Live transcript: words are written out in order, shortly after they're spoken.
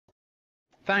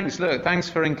Thanks. Look, thanks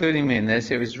for including me in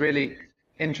this. It was really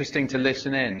interesting to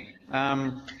listen in.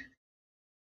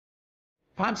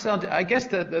 Perhaps I guess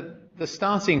the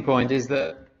starting point is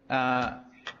that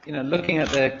looking at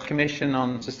the Commission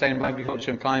on Sustainable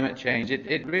Agriculture and Climate Change,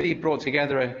 it really brought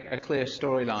together a clear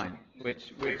storyline,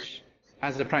 which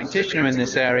as a practitioner in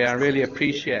this area I really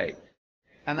appreciate.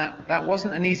 And that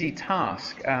wasn't an easy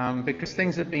task because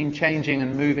things have been changing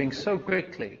and moving so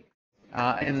quickly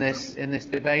in this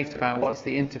debate about what's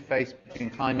the interface between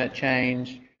climate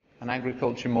change and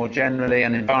agriculture more generally,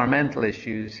 and environmental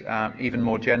issues even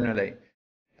more generally.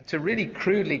 To really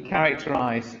crudely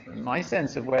characterize my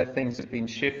sense of where things have been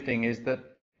shifting is that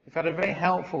we've had a very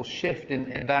helpful shift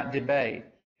in that debate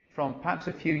from perhaps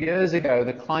a few years ago,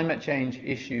 the climate change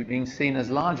issue being seen as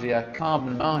largely a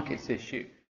carbon markets issue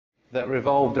that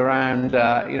revolved around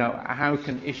how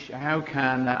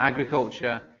can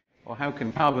agriculture, or how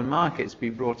can carbon markets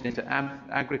be brought into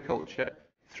agriculture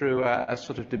through a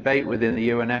sort of debate within the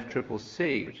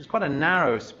UNFCCC, which is quite a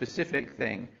narrow, specific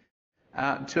thing,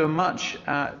 to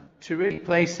really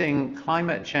placing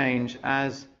climate change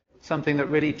as something that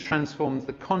really transforms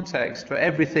the context for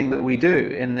everything that we do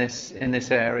in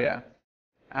this area.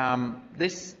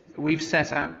 This we've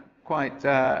set out quite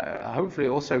hopefully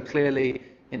also clearly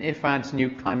in IFAD's new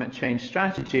climate change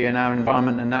strategy and our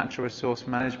environment and natural resource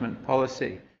management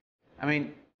policy. I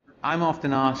mean, I'm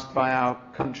often asked by our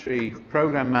country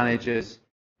program managers,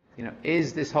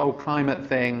 is this whole climate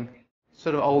thing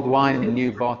sort of old wine in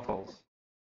new bottles?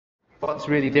 What's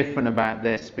really different about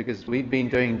this? Because we've been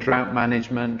doing drought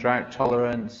management, drought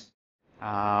tolerance,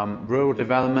 rural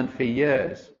development for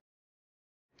years.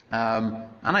 And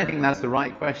I think that's the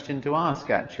right question to ask,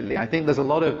 actually. I think there's a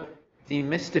lot of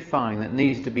demystifying that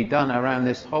needs to be done around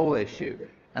this whole issue.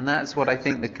 And that's what I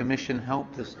think the Commission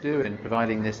helped us do in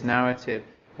providing this narrative.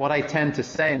 What I tend to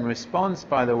say in response,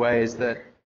 by the way, is that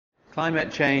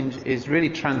climate change is really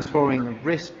transforming the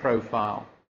risk profile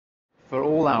for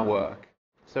all our work.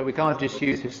 So we can't just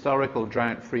use historical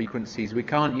drought frequencies. We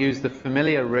can't use the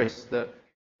familiar risks that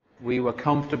we were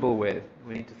comfortable with.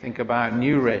 We need to think about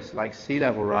new risks, like sea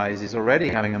level rise is already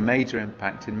having a major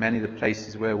impact in many of the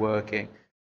places we're working.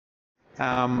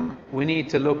 We need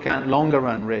to look at longer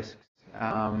run risks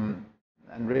and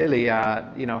really,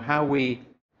 how we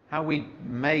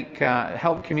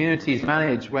help communities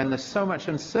manage when there's so much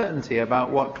uncertainty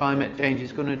about what climate change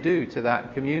is going to do to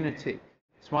that community.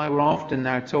 That's why we're often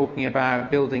now talking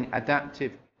about building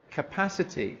adaptive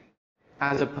capacity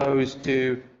as opposed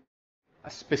to a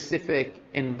specific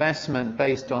investment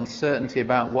based on certainty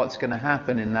about what's going to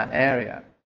happen in that area.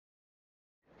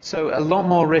 So a lot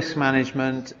more risk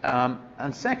management,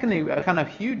 and secondly, a kind of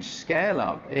huge scale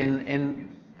up in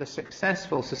the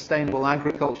successful sustainable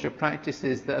agriculture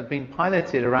practices that have been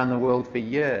piloted around the world for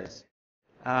years.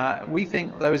 We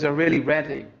think those are really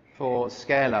ready for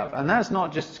scale up, and that's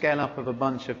not just scale up of a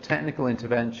bunch of technical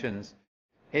interventions.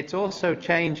 It's also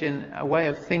change in a way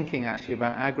of thinking actually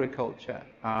about agriculture,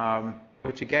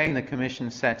 which again the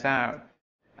Commission set out,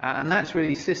 and that's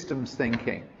really systems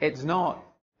thinking. It's not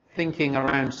thinking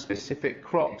around specific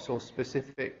crops or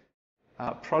specific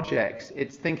projects.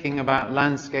 It's thinking about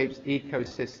landscapes,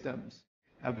 ecosystems,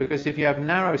 because if you have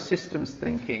narrow systems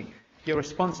thinking, your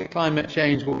response to climate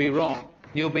change will be wrong.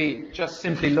 You'll be just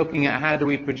simply looking at how do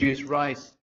we produce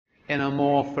rice in a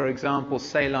more, for example,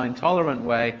 saline tolerant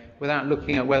way without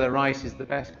looking at whether rice is the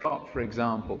best crop, for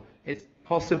example. It's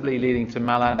possibly leading to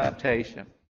maladaptation.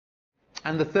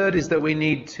 And the third is that we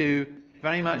need to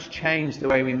very much change the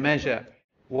way we measure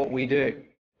what we do,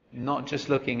 not just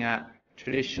looking at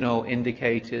traditional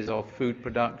indicators of food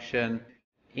production,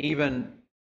 even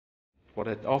what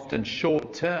are often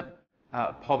short-term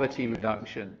poverty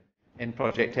reduction in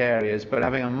project areas, but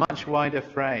having a much wider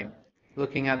frame,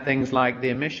 looking at things like the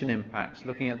emission impacts,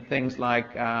 looking at things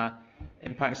like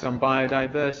impacts on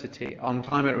biodiversity, on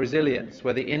climate resilience,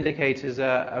 where the indicators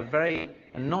are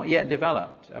not yet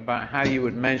developed about how you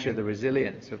would measure the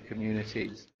resilience of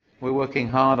communities. We're working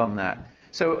hard on that.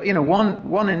 So,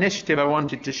 one initiative I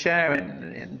wanted to share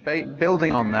in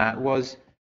building on that was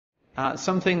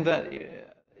something that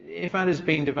IFAD has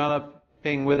been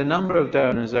developing with a number of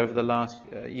donors over the last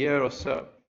year or so,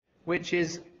 which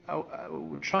is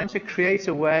trying to create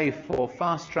a way for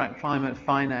fast-track climate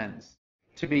finance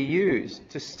to be used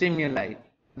to stimulate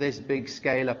this big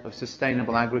scale-up of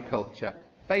sustainable agriculture,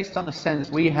 based on the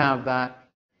sense we have that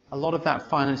a lot of that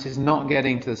finance is not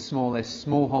getting to the smallest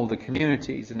smallholder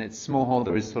communities, and its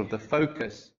smallholder is sort of the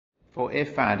focus for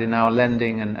IFAD in our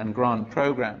lending and grant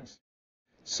programs.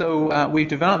 So we've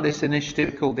developed this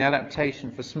initiative called the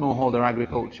Adaptation for Smallholder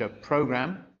Agriculture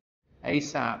Program,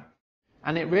 ASAP,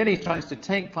 And it really tries to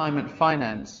take climate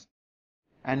finance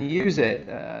and use it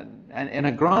in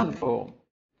a grant form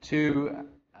to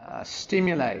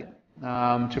stimulate,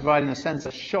 to provide, in a sense,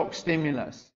 a shock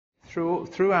stimulus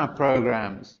through our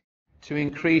programs to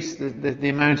increase the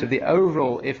amount of the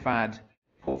overall IFAD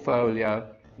portfolio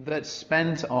that's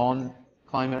spent on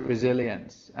climate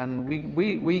resilience. And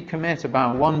we commit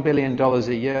about $1 billion a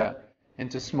year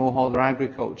into smallholder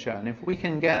agriculture. And if we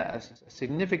can get a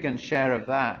significant share of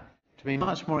that to be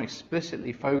much more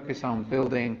explicitly focused on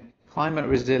building climate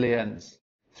resilience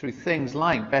through things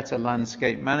like better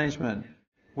landscape management,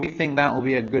 we think that will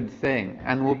be a good thing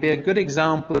and will be a good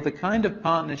example of the kind of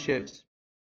partnerships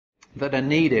that are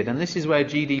needed. And this is where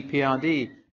GDPRD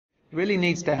really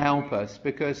needs to help us,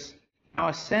 because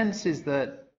our sense is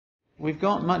that we've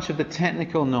got much of the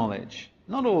technical knowledge,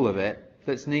 not all of it,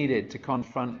 that's needed to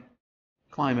confront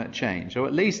climate change, or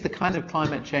at least the kind of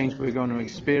climate change we're going to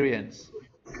experience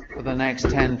for the next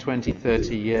 10, 20,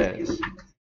 30 years.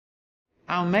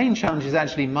 Our main challenge is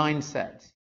actually mindset.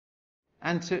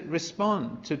 And to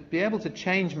respond, to be able to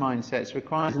change mindsets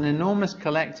requires an enormous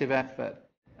collective effort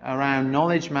around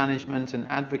knowledge management and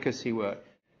advocacy work.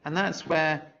 And that's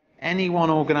where any one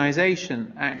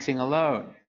organization acting alone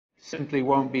simply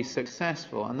won't be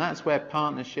successful. And that's where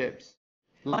partnerships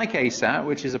like ASAP,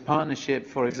 which is a partnership,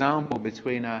 for example,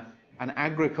 between an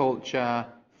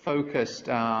agriculture-focused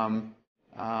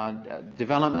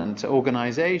development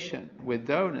organization with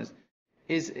donors,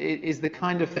 is the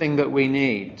kind of thing that we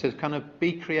need to kind of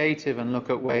be creative and look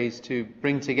at ways to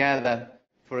bring together,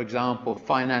 for example,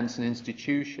 finance and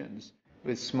institutions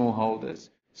with smallholders.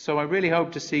 So I really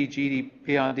hope to see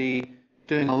GDPRD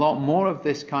doing a lot more of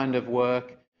this kind of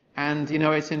work. And, you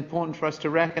know, it's important for us to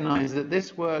recognize that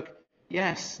this work,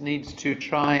 yes, needs to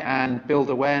try and build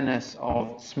awareness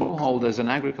of smallholders and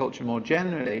agriculture more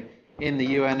generally in the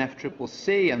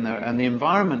UNFCCC and the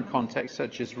environment context,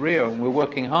 such as Rio, and we're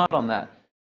working hard on that.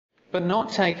 But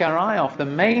not take our eye off the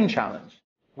main challenge,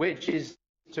 which is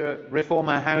to reform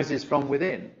our houses from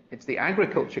within. It's the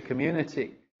agriculture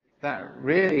community that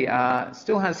really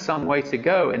still has some way to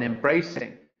go in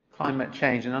embracing climate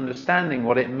change and understanding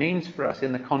what it means for us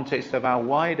in the context of our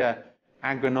wider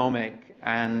agronomic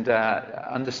and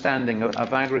understanding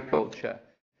of agriculture.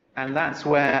 And that's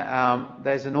where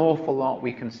there's an awful lot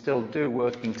we can still do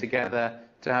working together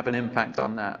to have an impact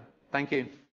on that. Thank you.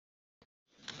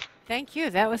 Thank you.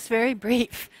 That was very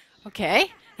brief.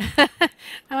 Okay.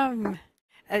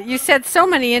 You said so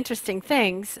many interesting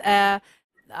things.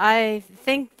 I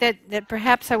think that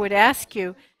perhaps I would ask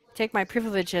you, take my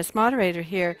privilege as moderator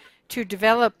here, to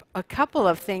develop a couple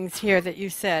of things here that you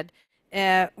said.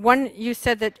 One, you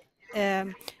said that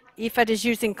IFAD is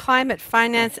using climate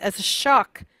finance as a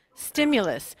shock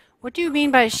stimulus. What do you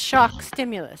mean by shock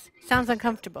stimulus? Sounds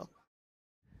uncomfortable.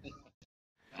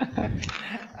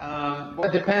 Well,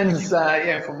 it depends,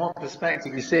 from what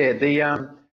perspective you see it.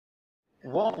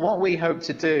 What we hope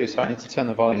to do, so I need to turn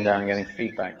the volume down, I'm getting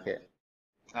feedback here.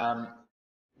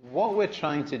 What we're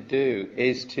trying to do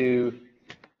is to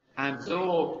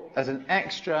absorb as an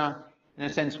extra, in a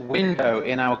sense, window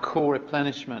in our core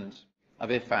replenishment of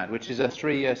IFAD, which is a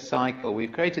 3-year cycle.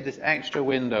 We've created this extra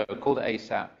window called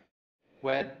ASAP,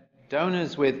 where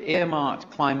donors with earmarked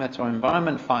climate or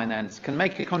environment finance can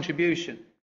make a contribution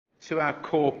to our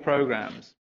core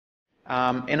programs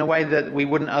in a way that we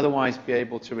wouldn't otherwise be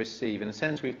able to receive. In a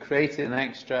sense, we've created an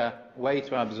extra way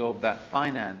to absorb that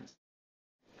finance.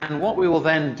 And what we will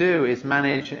then do is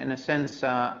manage, in a sense,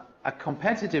 a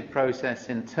competitive process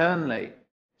internally,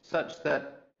 such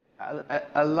that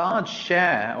a large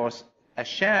share or a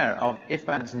share of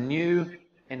IFAD's new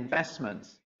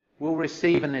investments will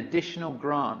receive an additional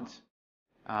grant,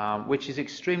 which is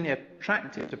extremely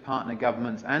attractive to partner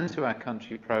governments and to our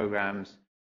country programs.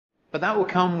 But that will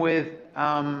come with,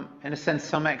 in a sense,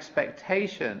 some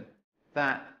expectation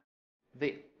that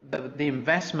the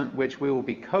investment which we will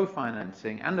be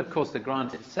co-financing, and of course the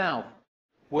grant itself,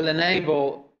 will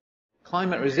enable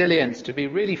climate resilience to be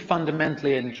really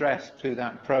fundamentally addressed through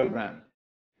that program.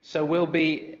 So we'll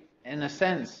be, in a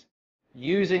sense,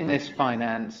 using this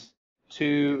finance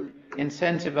to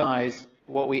incentivize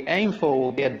what we aim for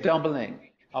will be a doubling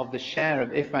of the share of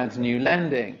IFAD's new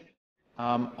lending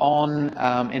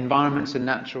on environments and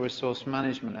natural resource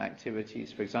management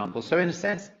activities, for example. So in a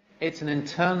sense, it's an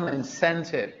internal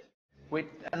incentive,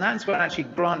 and that's where actually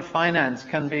grant finance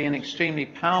can be an extremely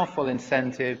powerful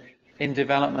incentive in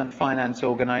development finance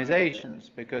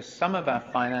organizations, because some of our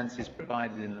finance is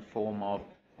provided in the form of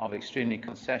extremely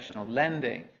concessional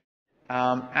lending.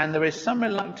 And there is some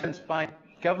reluctance by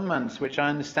governments, which I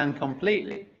understand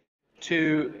completely,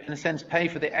 to, in a sense, pay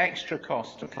for the extra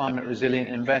cost of climate resilient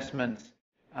investments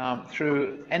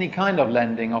through any kind of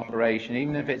lending operation,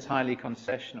 even if it's highly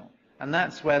concessional. And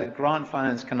that's where the grant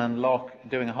finance can unlock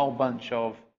doing a whole bunch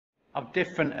of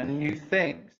different and new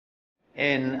things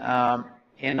in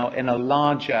a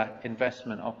larger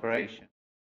investment operation.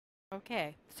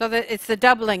 Okay, so it's the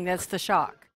doubling that's the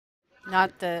shock,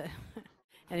 not the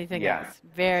anything else.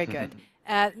 Very good.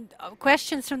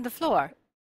 Questions from the floor?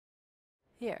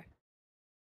 Here.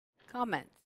 Comments?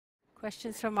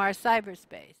 Questions from our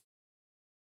cyberspace?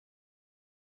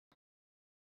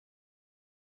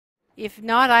 If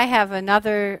not, I have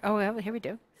another. Oh, well, here we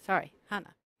do. Sorry,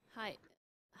 Hanna. Hi.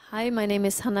 Hi, my name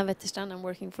is Hanna Wetterstrand. I'm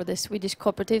working for the Swedish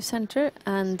Cooperative Center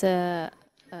and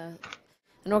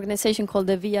an organization called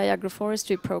the VI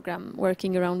Agroforestry Program,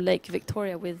 working around Lake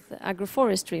Victoria with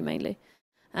agroforestry mainly.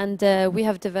 And we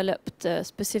have developed a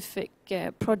specific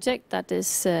project that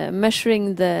is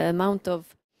measuring the amount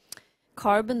of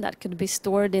carbon that could be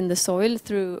stored in the soil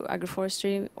through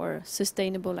agroforestry or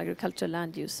sustainable agricultural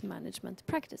land use management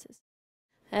practices.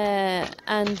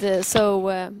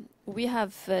 So we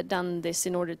have done this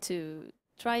in order to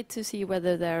try to see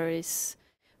whether there is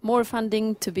more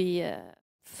funding to be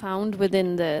found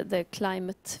within the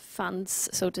climate funds,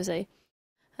 so to say.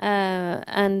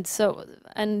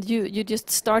 And you just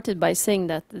started by saying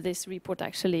that this report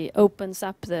actually opens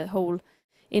up the whole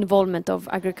involvement of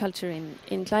agriculture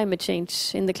in climate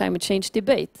change, in the climate change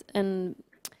debate. And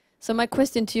so my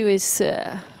question to you is,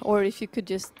 or if you could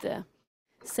just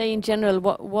say in general,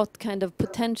 what kind of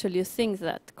potential you think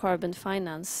that carbon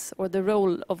finance, or the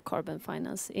role of carbon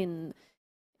finance in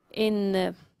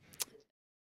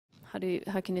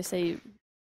how can you say,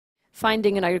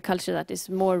 finding an agriculture that is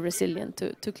more resilient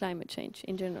to climate change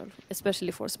in general,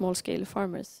 especially for small-scale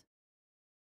farmers?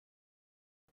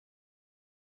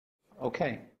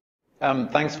 Okay,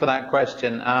 thanks for that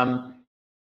question.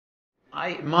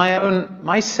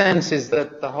 My sense is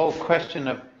that the whole question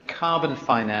of carbon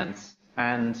finance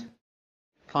and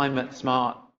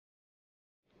climate-smart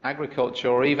agriculture,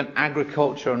 or even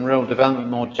agriculture and rural development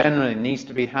more generally, needs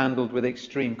to be handled with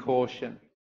extreme caution.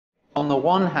 On the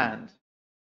one hand,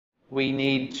 we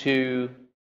need to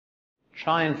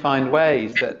try and find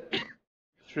ways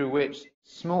through which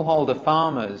smallholder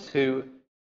farmers who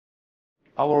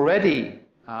are already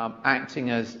acting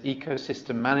as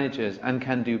ecosystem managers and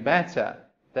can do better,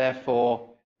 therefore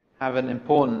have an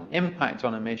important impact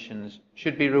on emissions,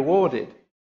 should be rewarded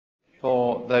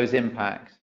for those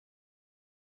impacts.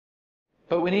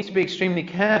 But we need to be extremely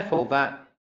careful that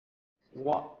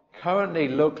what currently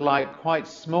look like quite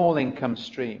small income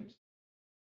streams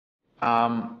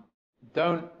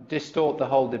don't distort the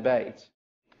whole debate,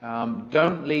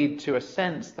 don't lead to a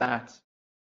sense that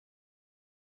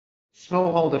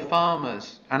smallholder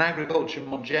farmers and agriculture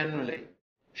more generally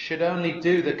should only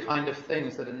do the kind of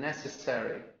things that are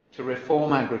necessary to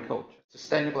reform agriculture,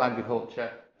 sustainable agriculture,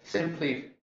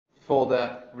 simply for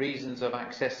the reasons of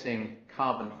accessing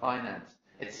carbon finance.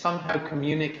 It somehow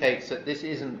communicates that this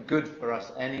isn't good for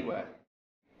us anyway.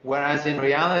 Whereas in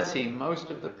reality, most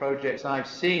of the projects I've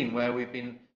seen where we've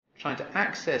been trying to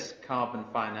access carbon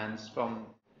finance from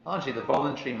largely the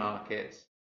voluntary markets,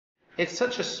 it's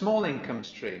such a small income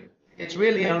stream. It's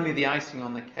really only the icing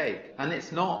on the cake, and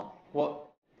it's not what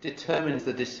determines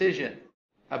the decision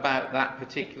about that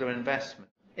particular investment.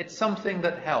 It's something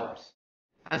that helps.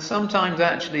 And sometimes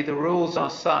actually the rules are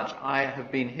such, I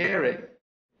have been hearing,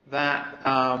 that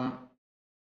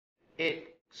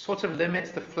it sort of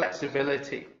limits the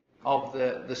flexibility of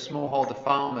the smallholder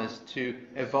farmers to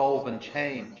evolve and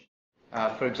change.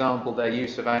 For example, their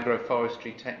use of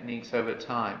agroforestry techniques over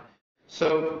time.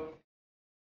 So,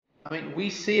 I mean, we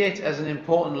see it as an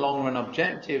important long-run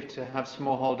objective to have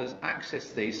smallholders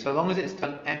access these, so long as it's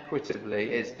done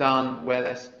equitably, it's done where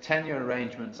their tenure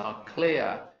arrangements are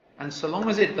clear, and so long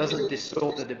as it doesn't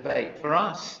distort the debate. For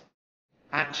us,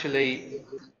 actually,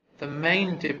 the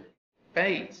main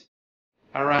debate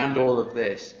around all of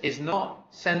this is not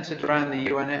centered around the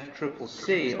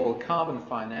UNFCCC or carbon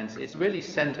finance. It's really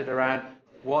centered around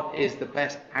what is the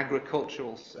best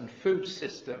agricultural and food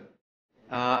system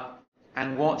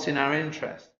and what's in our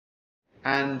interest.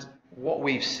 And what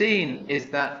we've seen is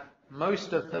that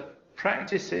most of the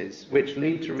practices which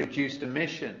lead to reduced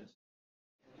emissions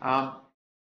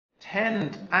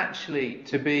tend actually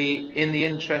to be in the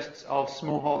interests of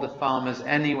smallholder farmers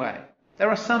anyway. There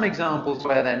are some examples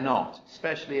where they're not,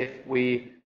 especially if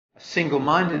we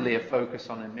single-mindedly are focused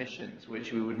on emissions,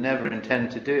 which we would never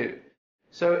intend to do.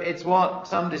 So it's what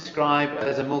some describe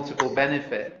as a multiple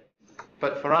benefit.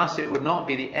 But for us, it would not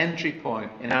be the entry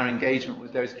point in our engagement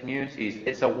with those communities.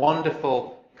 It's a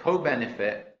wonderful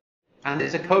co-benefit And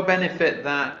it's a co-benefit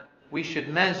that we should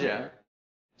measure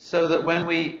so that when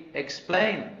we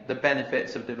explain the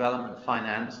benefits of development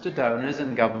finance to donors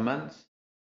and governments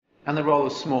and the role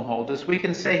of smallholders, we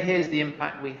can say, here's the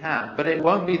impact we have, but it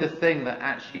won't be the thing that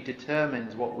actually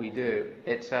determines what we do.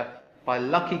 It's by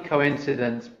lucky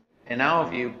coincidence, in our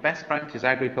view, best practice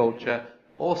agriculture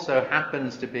also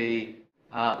happens to be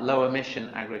low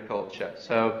emission agriculture.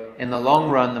 So in the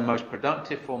long run, the most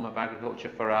productive form of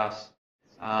agriculture for us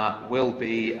will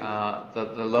be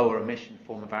the lower emission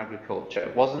form of agriculture.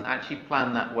 It wasn't actually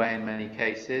planned that way in many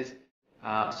cases,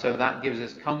 so that gives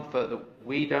us comfort that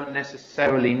we don't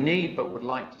necessarily need but would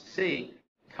like to see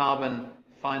carbon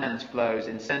finance flows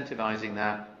incentivizing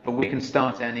that, but we can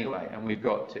start anyway, and we've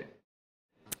got to.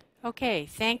 Okay,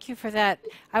 thank you for that.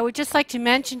 I would just like to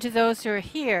mention to those who are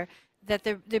here that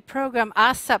the program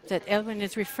ASAP that Elwyn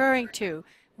is referring to,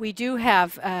 we do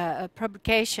have a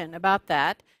publication about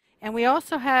that. And we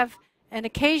also have an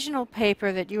occasional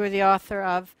paper that you are the author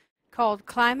of called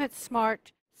Climate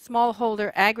Smart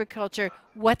Smallholder Agriculture,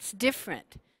 What's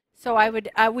Different? So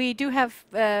we do have,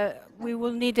 we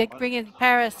will need to bring in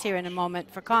Paris here in a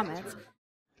moment for comments.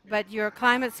 But your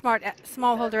Climate Smart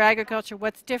Smallholder Agriculture,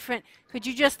 What's Different? Could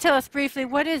you just tell us briefly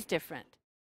what is different?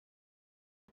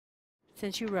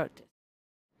 Since you wrote it.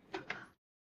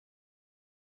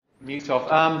 Mute off.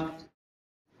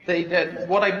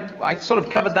 What I sort of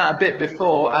covered that a bit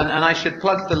before, and I should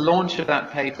plug the launch of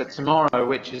that paper tomorrow,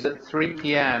 which is at 3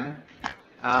 p.m.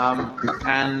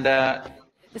 And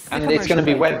it's going to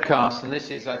be webcast, and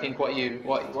this is, I think, what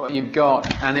you've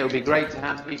got, and it would be great to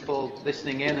have people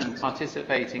listening in and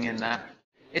participating in that.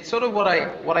 It's sort of what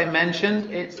I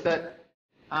mentioned. It's that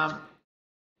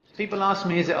people ask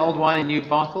me, is it old wine in new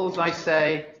bottles? I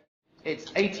say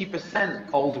it's 80%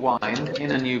 old wine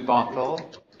in a new bottle,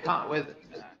 cut with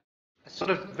a sort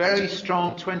of very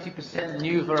strong 20%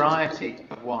 new variety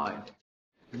of wine,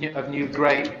 of new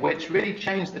grape, which really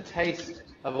changed the taste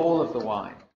of all of the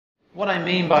wine. What I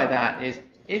mean by that is,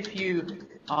 if you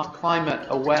are climate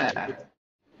aware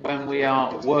when we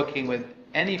are working with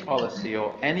any policy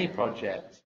or any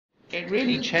project, it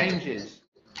really changes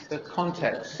the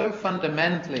context so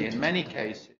fundamentally in many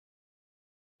cases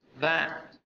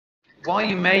that while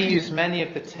you may use many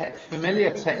of the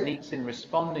familiar techniques in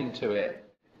responding to it,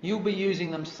 you'll be using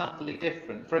them subtly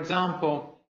different. For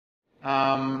example,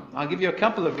 I'll give you a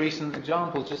couple of recent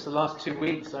examples. Just the last 2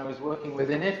 weeks I was working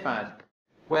with in IFAD,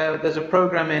 where there's a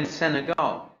program in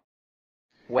Senegal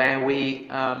where we've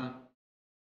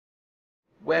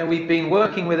been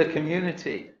working with a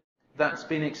community that's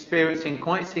been experiencing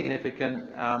quite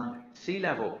significant sea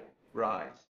level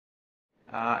rise.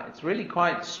 It's really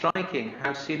quite striking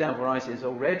how sea level rise is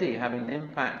already having an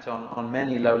impact on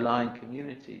many low-lying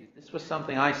communities. This was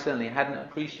something I certainly hadn't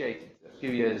appreciated a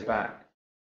few years back.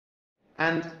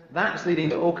 And that's leading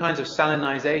to all kinds of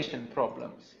salinization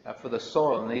problems for the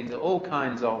soil, and leading to all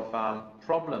kinds of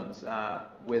problems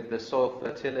with the soil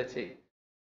fertility.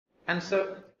 And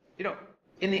so,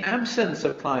 in the absence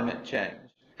of climate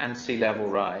change and sea level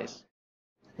rise,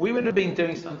 we would have been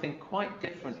doing something quite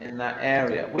different in that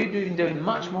area. We'd been doing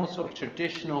much more sort of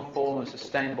traditional form of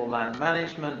sustainable land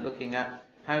management, looking at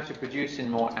how to produce in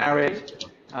more arid,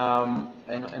 in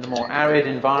a more arid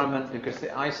environment, because the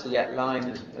ICET line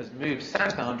has moved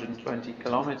south 120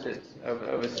 kilometers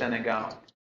over Senegal.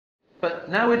 But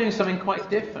now we're doing something quite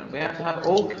different. We have to have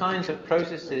all kinds of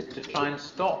processes to try and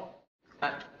stop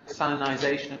that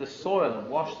salinization of the soil and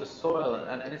wash the soil,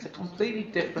 and it's a completely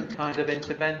different kind of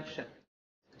intervention.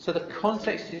 So the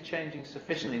context is changing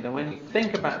sufficiently that when you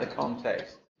think about the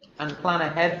context and plan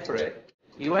ahead for it,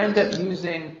 you end up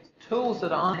using tools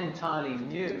that aren't entirely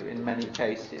new in many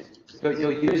cases, but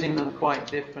you're using them quite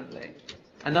differently.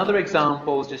 Another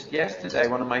example, just yesterday,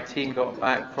 one of my team got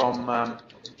back from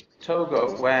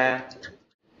Togo, where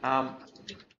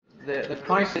the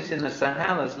crisis in the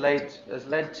Sahel has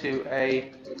led to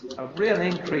a real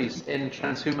increase in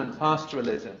transhuman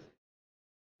pastoralism,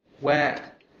 where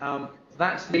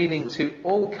that's leading to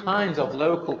all kinds of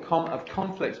local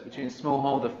conflicts between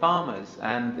smallholder farmers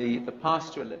and the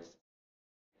pastoralists,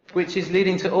 which is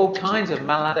leading to all kinds of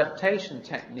maladaptation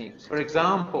techniques. For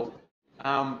example,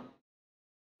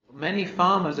 many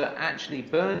farmers are actually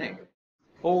burning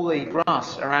all the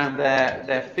grass around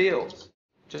their fields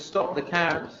to stop the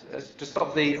cows, to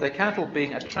stop the cattle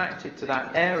being attracted to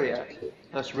that area,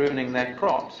 thus ruining their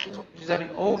crops, which is having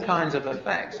all kinds of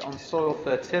effects on soil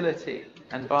fertility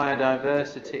and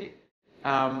biodiversity.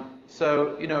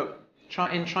 So,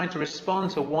 in trying to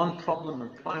respond to one problem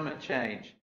of climate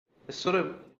change,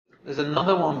 there's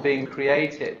another one being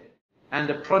created, and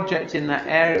a project in that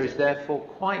area is therefore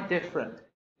quite different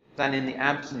than in the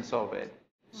absence of it.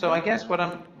 So I guess what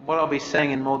I'll be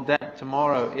saying in more depth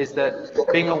tomorrow is that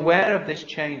being aware of this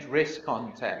change risk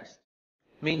context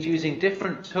means using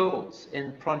different tools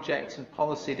in projects and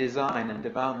policy design and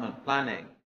development planning,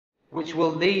 which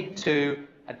will lead to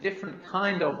a different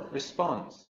kind of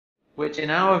response, which in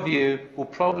our view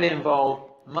will probably involve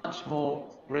much more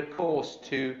recourse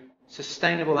to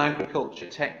sustainable agriculture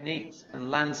techniques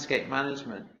and landscape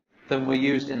management than were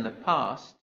used in the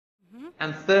past.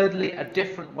 And thirdly, a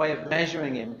different way of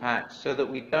measuring impacts so that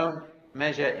we don't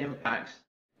measure impacts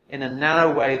in a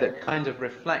narrow way that kind of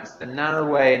reflects the narrow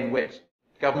way in which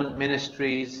government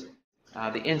ministries,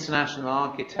 the international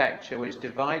architecture which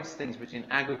divides things between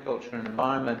agriculture and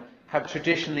environment have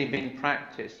traditionally been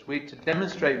practiced. To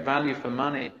demonstrate value for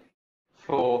money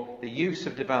for the use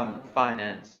of development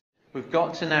finance, we've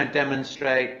got to now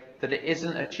demonstrate that it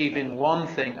isn't achieving one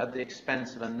thing at the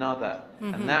expense of another.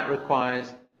 And that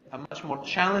requires a much more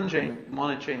challenging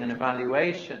monitoring and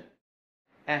evaluation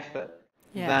effort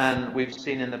than we've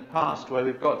seen in the past, where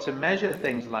we've got to measure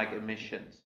things like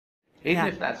emissions. Even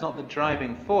if that's not the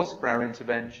driving force for our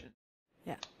intervention,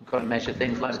 we've got to measure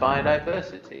things like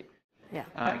biodiversity.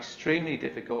 Extremely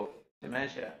difficult to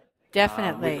measure.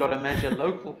 Definitely. We've got to measure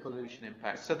local pollution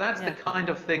impacts. So that's the kind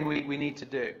of thing we need to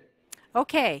do.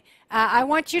 Okay, I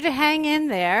want you to hang in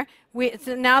there.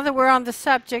 So now that we're on the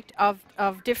subject of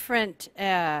different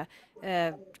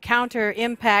counter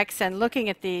impacts and looking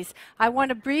at these, I want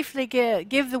to briefly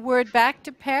give the word back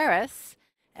to Paris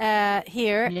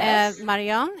here. Yes.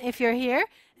 Marianne, if you're here,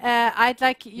 I'd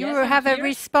like you to have a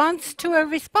response to a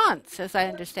response, as I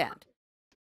understand.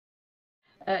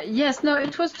 Yes, no,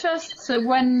 it was just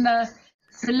when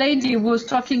the lady was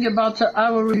talking about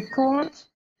our report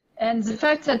and the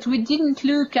fact that we didn't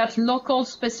look at local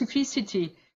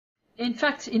specificity. In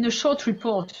fact, in a short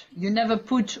report, you never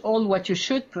put all what you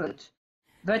should put.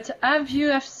 But as you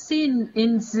have seen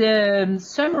in the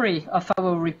summary of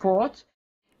our report,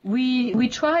 we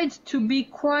tried to be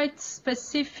quite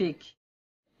specific.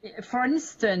 For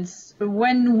instance,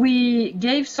 when we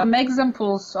gave some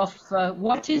examples of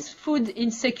what is food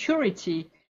insecurity,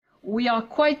 we are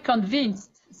quite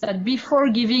convinced that before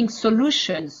giving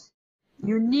solutions,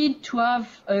 you need to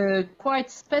have a quite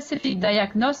specific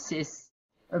diagnosis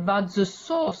about the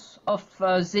source of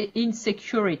the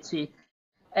insecurity.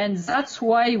 And that's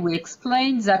why we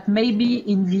explained that maybe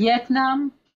in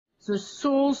Vietnam, the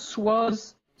source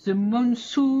was the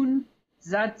monsoon,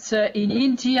 that in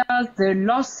India, the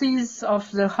losses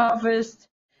of the harvest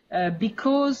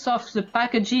because of the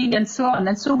packaging and so on.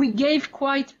 And so we gave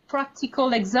quite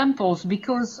practical examples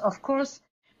because, of course,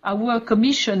 our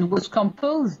commission was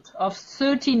composed of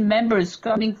 13 members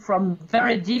coming from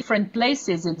very different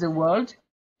places in the world.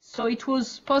 So it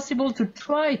was possible to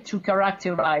try to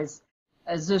characterize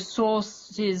the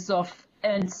sources of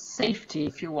unsafety,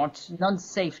 if you want,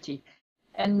 non-safety.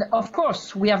 And of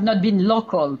course, we have not been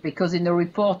local because in a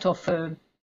report of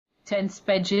 10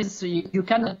 pages, you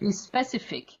cannot be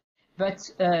specific. But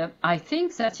I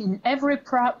think that in every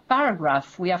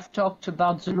paragraph, we have talked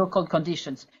about the local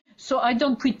conditions. So I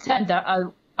don't pretend that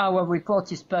our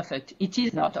report is perfect. It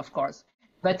is not, of course.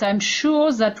 But I'm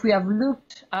sure that we have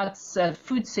looked at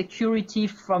food security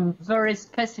from very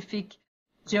specific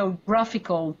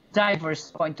geographical,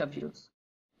 diverse point of views.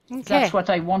 Okay. That's what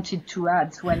I wanted to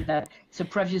add when the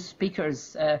previous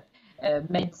speakers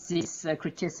made this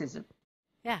criticism.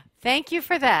 Yeah, thank you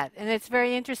for that. And it's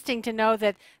very interesting to know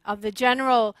that of the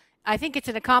general, I think it's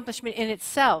an accomplishment in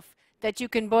itself that you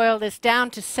can boil this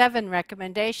down to 7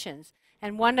 recommendations.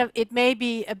 And one of it may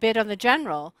be a bit on the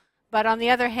general, but on the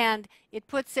other hand,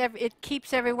 it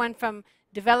keeps everyone from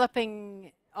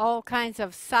developing all kinds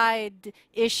of side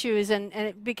issues, and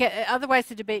otherwise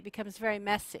the debate becomes very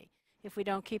messy if we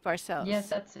don't keep ourselves. Yes,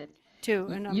 that's it. To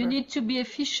a number. You need to be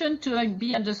efficient to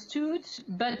be understood,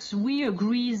 but we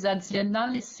agree that the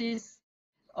analysis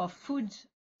of food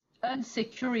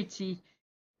insecurity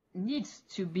needs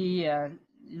to be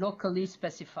locally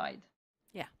specified.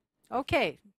 Yeah.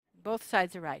 Okay. Both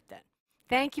sides are right then.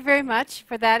 Thank you very much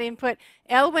for that input.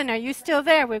 Elwyn, are you still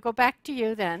there? We'll go back to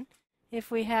you then, if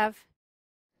we have.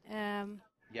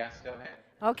 Yes, go ahead.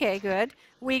 Okay, good.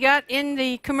 We got in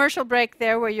the commercial break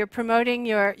there where you're promoting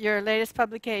your latest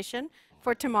publication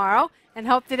for tomorrow, and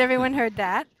hope that everyone heard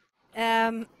that.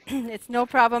 It's no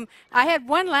problem. I had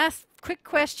one last quick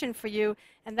question for you,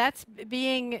 and that's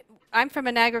I'm from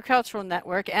an agricultural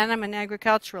network, and I'm an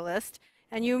agriculturalist,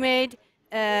 and you made,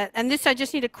 and this I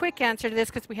just need a quick answer to this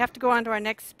because we have to go on to our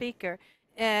next speaker.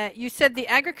 You said the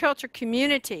agriculture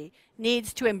community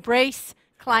needs to embrace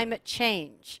climate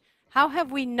change. How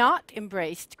have we not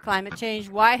embraced climate change?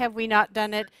 Why have we not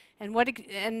done it? And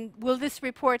and will this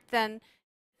report then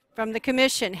from the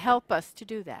Commission help us to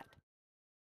do that?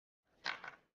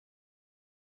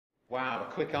 Wow,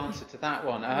 a quick answer to that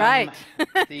one. Right.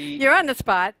 You're on the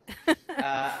spot.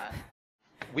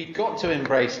 We've got to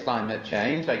embrace climate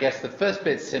change. I guess the first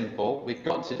bit's simple. We've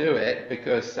got to do it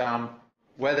because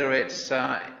whether it's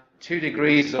 2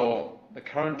 degrees or the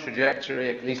current trajectory,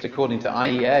 at least according to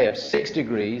IEA, of 6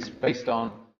 degrees based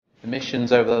on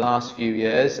emissions over the last few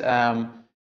years,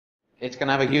 it's going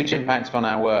to have a huge impact on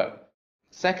our work.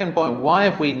 Second point, why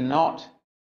have we not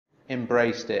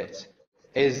embraced it,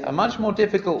 is a much more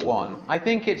difficult one. I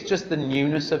think it's just the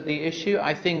newness of the issue.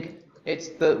 I think it's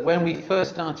that when we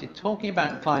first started talking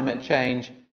about climate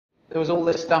change, there was all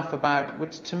this stuff about,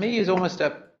 which to me is almost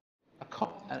an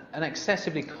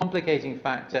excessively complicating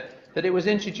factor, that it was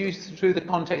introduced through the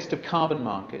context of carbon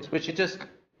markets, which are just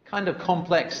kind of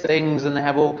complex things and they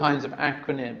have all kinds of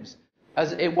acronyms.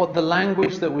 What the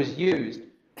language that was used,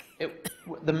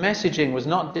 the messaging was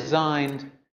not designed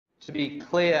to be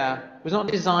clear, was not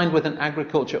designed with an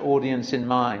agriculture audience in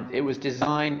mind. It was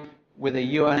designed with a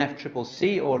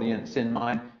UNFCCC audience in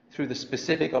mind through the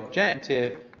specific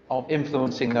objective of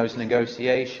influencing those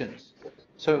negotiations.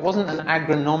 So it wasn't an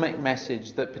agronomic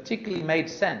message that particularly made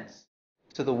sense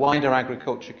to the wider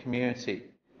agriculture community.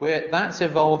 That's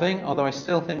evolving, although I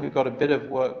still think we've got a bit of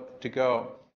work to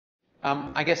go.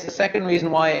 I guess the second reason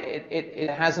why it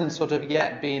hasn't sort of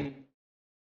yet been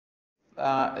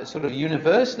sort of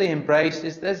universally embraced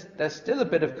is there's still a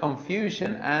bit of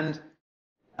confusion, and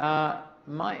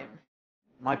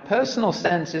my personal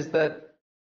sense is that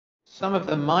some of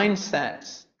the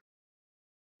mindsets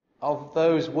of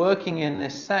those working in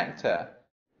this sector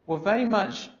were very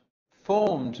much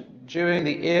formed during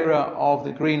the era of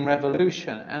the Green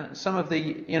Revolution, and some of the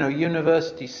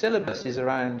university syllabuses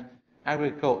around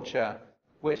agriculture,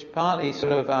 which partly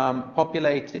sort of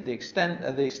populated the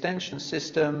extension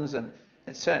systems and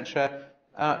etc.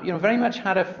 Very much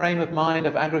had a frame of mind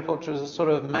of agriculture as a sort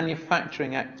of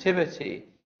manufacturing activity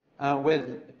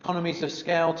with economies of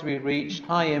scale to be reached,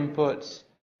 high inputs,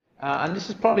 and this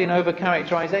is probably an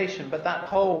overcharacterization, but that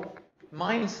whole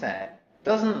mindset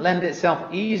doesn't lend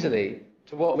itself easily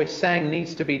to what we're saying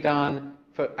needs to be done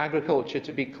for agriculture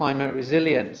to be climate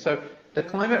resilient. So the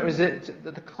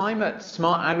climate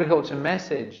smart agriculture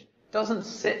message doesn't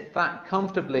sit that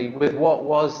comfortably with what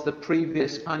was the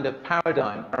previous kind of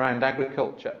paradigm around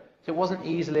agriculture. So it wasn't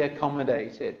easily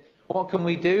accommodated. What can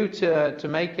we do to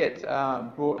make it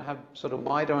have sort of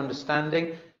wider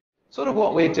understanding? Sort of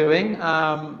what we're doing.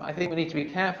 I think we need to be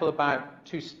careful about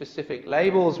two specific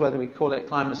labels, whether we call it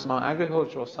climate smart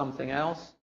agriculture or something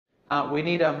else. We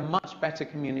need a much better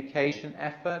communication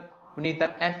effort. We need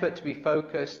that effort to be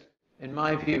focused, in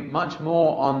my view, much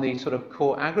more on the sort of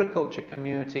core agriculture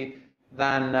community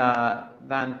than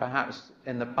perhaps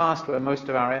in the past, where most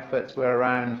of our efforts were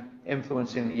around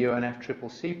influencing the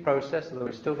UNFCCC process, although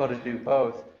we've still got to do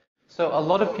both. So a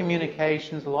lot of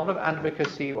communications, a lot of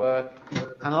advocacy work,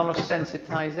 and a lot of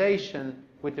sensitization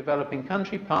with developing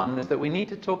country partners that we need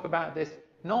to talk about this,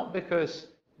 not because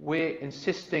we're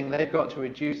insisting they've got to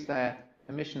reduce their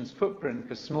emissions footprint,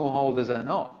 because smallholders are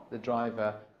not the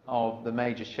driver of the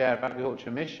major share of agriculture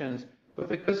emissions, but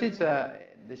because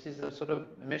this is a sort of,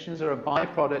 emissions are a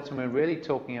byproduct, and we're really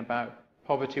talking about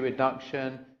poverty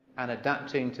reduction and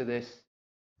adapting to this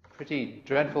pretty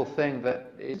dreadful thing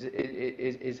that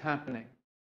is happening.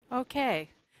 Okay,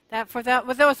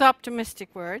 with those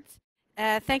optimistic words,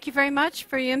 thank you very much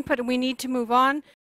for your input, and we need to move on.